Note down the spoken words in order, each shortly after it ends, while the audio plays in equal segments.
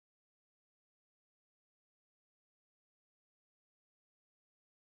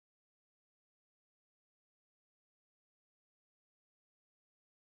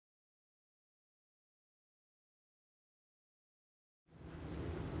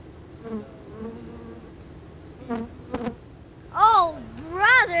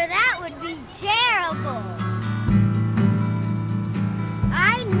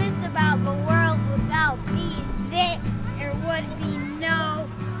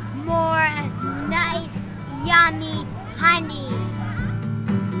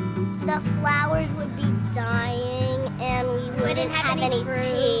flowers would be dying and we wouldn't have any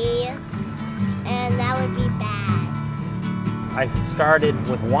tea, and that would be bad. I started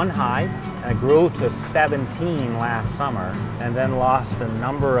with one hive. I grew to 17 last summer and then lost a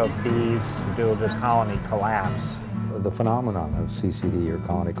number of bees due to colony collapse. The phenomenon of CCD, or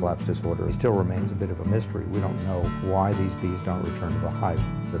colony collapse disorder, still remains a bit of a mystery. We don't know why these bees don't return to the hive.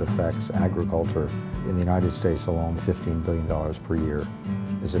 It affects agriculture. In the United States alone, $15 billion per year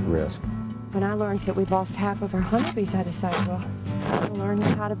is at risk. When I learned that we'd lost half of our honeybees, I decided, well, I'll learn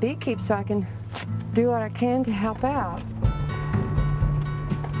how to beekeep so I can do what I can to help out.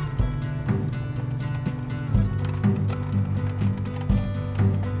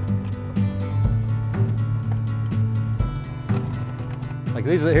 Like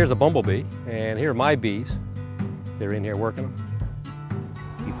here's a bumblebee, and here are my bees. They're in here working them.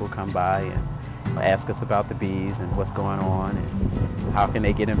 People come by and ask us about the bees and what's going on and how can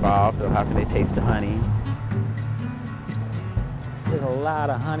they get involved or how can they taste the honey. There's a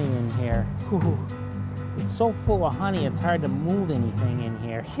lot of honey in here. Whew. It's so full of honey, it's hard to move anything in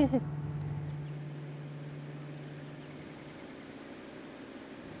here.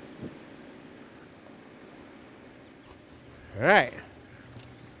 All right,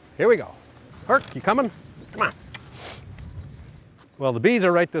 here we go. Herc, you coming? Come on. Well, the bees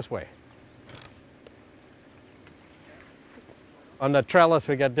are right this way. On the trellis,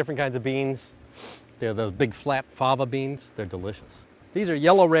 we got different kinds of beans. They're those big flat fava beans. They're delicious. These are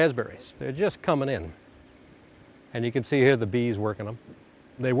yellow raspberries. They're just coming in. And you can see here the bees working them.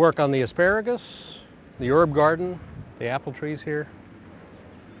 They work on the asparagus, the herb garden, the apple trees here.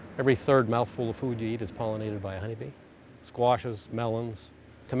 Every third mouthful of food you eat is pollinated by a honeybee. Squashes, melons,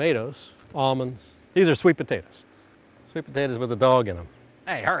 tomatoes, almonds. These are sweet potatoes. Sweet potatoes with a dog in them.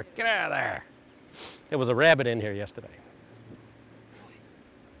 Hey, Herc, get out of there. There was a rabbit in here yesterday.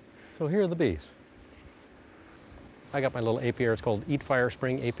 So here are the bees. I got my little apiary. It's called Eat Fire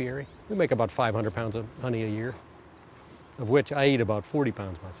Spring Apiary. We make about 500 pounds of honey a year, of which I eat about 40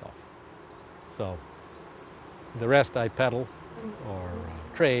 pounds myself. So the rest I peddle or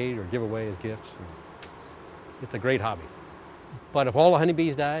trade or give away as gifts. It's a great hobby. But if all the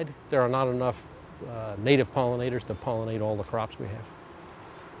honeybees died, there are not enough native pollinators to pollinate all the crops we have.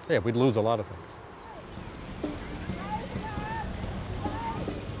 Yeah, we'd lose a lot of things.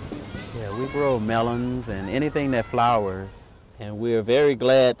 Yeah, we grow melons and anything that flowers, and we're very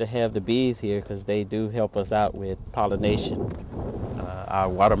glad to have the bees here because they do help us out with pollination. Our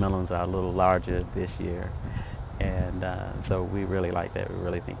watermelons are a little larger this year, and so we really like that. We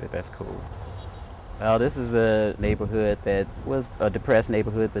really think that that's cool. Well, this is a neighborhood that was a depressed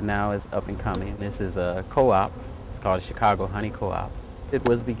neighborhood, but now is up and coming. This is a co-op. It's called Chicago Honey Co-op. It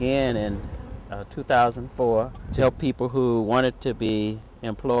was began in 2004 to help people who wanted to be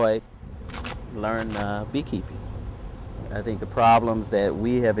employed learn beekeeping. I think the problems that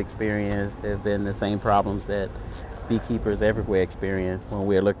we have experienced have been the same problems that beekeepers everywhere experience. When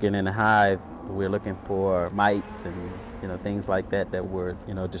we're looking in a hive, we're looking for mites and things like that that would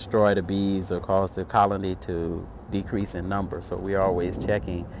destroy the bees or cause the colony to decrease in number. So we're always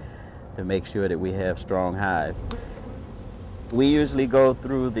checking to make sure that we have strong hives. We usually go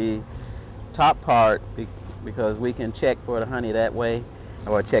through the top part because we can check for the honey that way,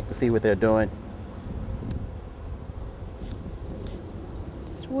 or check to see what they're doing.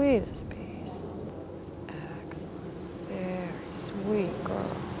 Sweetest bees. Excellent. Very sweet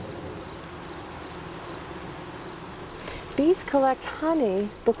girls. Bees collect honey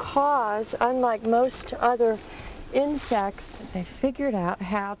because, unlike most other insects, they figured out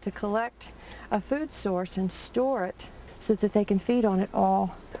how to collect a food source and store it so that they can feed on it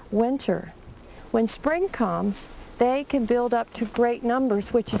all winter. When spring comes, they can build up to great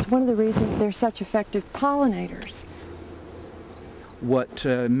numbers, which is one of the reasons they're such effective pollinators. What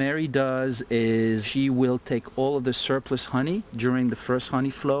Mary does is she will take all of the surplus honey during the first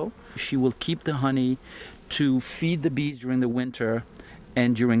honey flow. She will keep the honey to feed the bees during the winter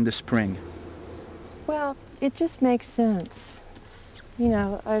and during the spring. Well, it just makes sense.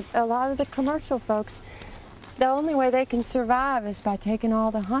 A lot of the commercial folks, the only way they can survive is by taking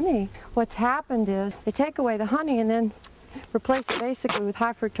all the honey. What's happened is they take away the honey and then replace it basically with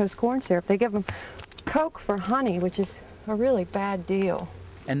high fructose corn syrup. They give them Coke for honey, which is a really bad deal.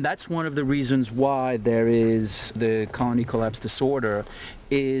 And that's one of the reasons why there is the colony collapse disorder,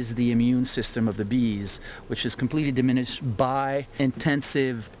 is the immune system of the bees, which is completely diminished by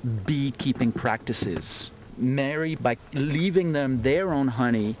intensive beekeeping practices. Mary, by leaving them their own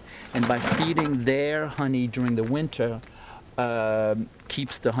honey and by feeding their honey during the winter,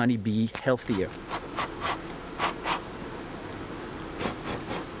 keeps the honeybee healthier.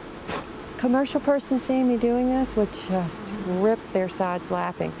 commercial person seeing me doing this would just rip their sides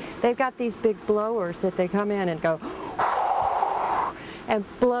laughing. They've got these big blowers that they come in and go and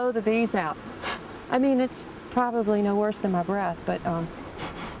blow the bees out. I mean, it's probably no worse than my breath, but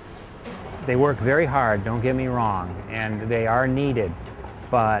They work very hard, don't get me wrong, and they are needed,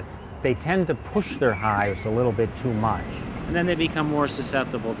 but they tend to push their hives a little bit too much, and then they become more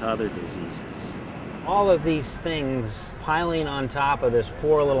susceptible to other diseases. All of these things piling on top of this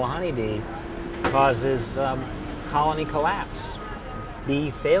poor little honeybee causes colony collapse, bee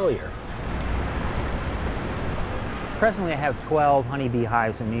failure. Presently I have 12 honeybee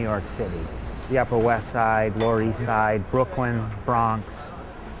hives in New York City. The Upper West Side, Lower East Side, Brooklyn, Bronx.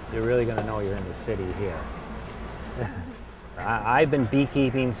 You're really going to know you're in the city here. I've been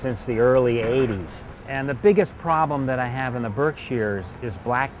beekeeping since the early 80s. And the biggest problem that I have in the Berkshires is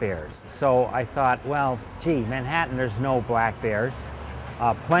black bears. So I thought, well, gee, Manhattan, there's no black bears.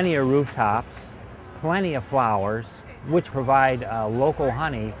 Plenty of rooftops, plenty of flowers, which provide local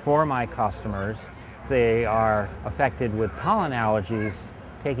honey for my customers. If they are affected with pollen allergies,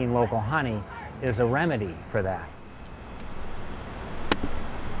 taking local honey is a remedy for that.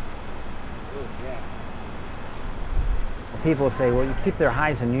 People say, well, you keep their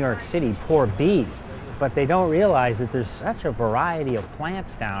hives in New York City, poor bees. But they don't realize that there's such a variety of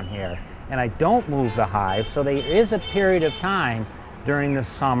plants down here. And I don't move the hives, so there is a period of time during the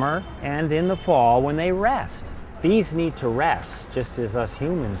summer and in the fall when they rest. Bees need to rest, just as us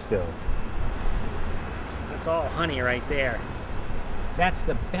humans do. That's all honey right there. That's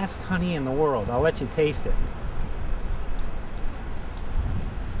the best honey in the world. I'll let you taste it.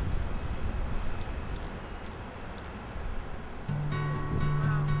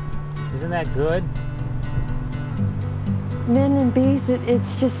 Isn't that good? men and bees,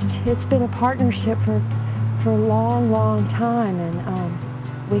 it's been a partnership for a long, long time,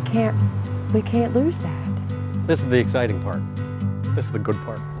 and we can't lose that. This is the exciting part. This is the good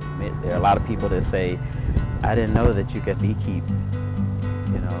part. There are a lot of people that say, I didn't know that you could beekeep,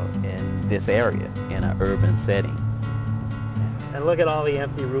 in this area, in an urban setting. And look at all the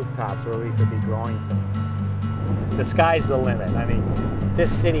empty rooftops where we could be growing things. The sky's the limit. I mean, this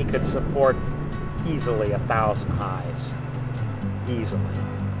city could support easily 1,000 hives. Easily.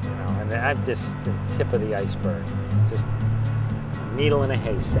 And I'm just the tip of the iceberg. Just a needle in a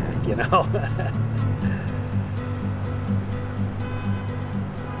haystack,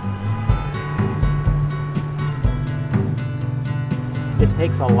 It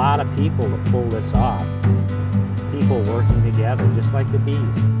takes a lot of people to pull this off. It's people working together, just like the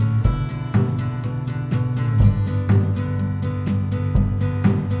bees.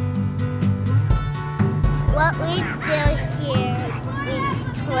 What we do here, we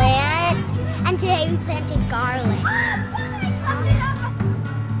plant, and today we planted garlic.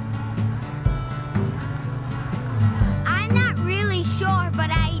 I'm not really sure, but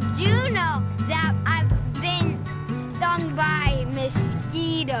I do know that I've been stung by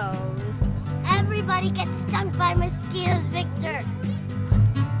mosquitoes. Everybody gets stung by mosquitoes, Victor.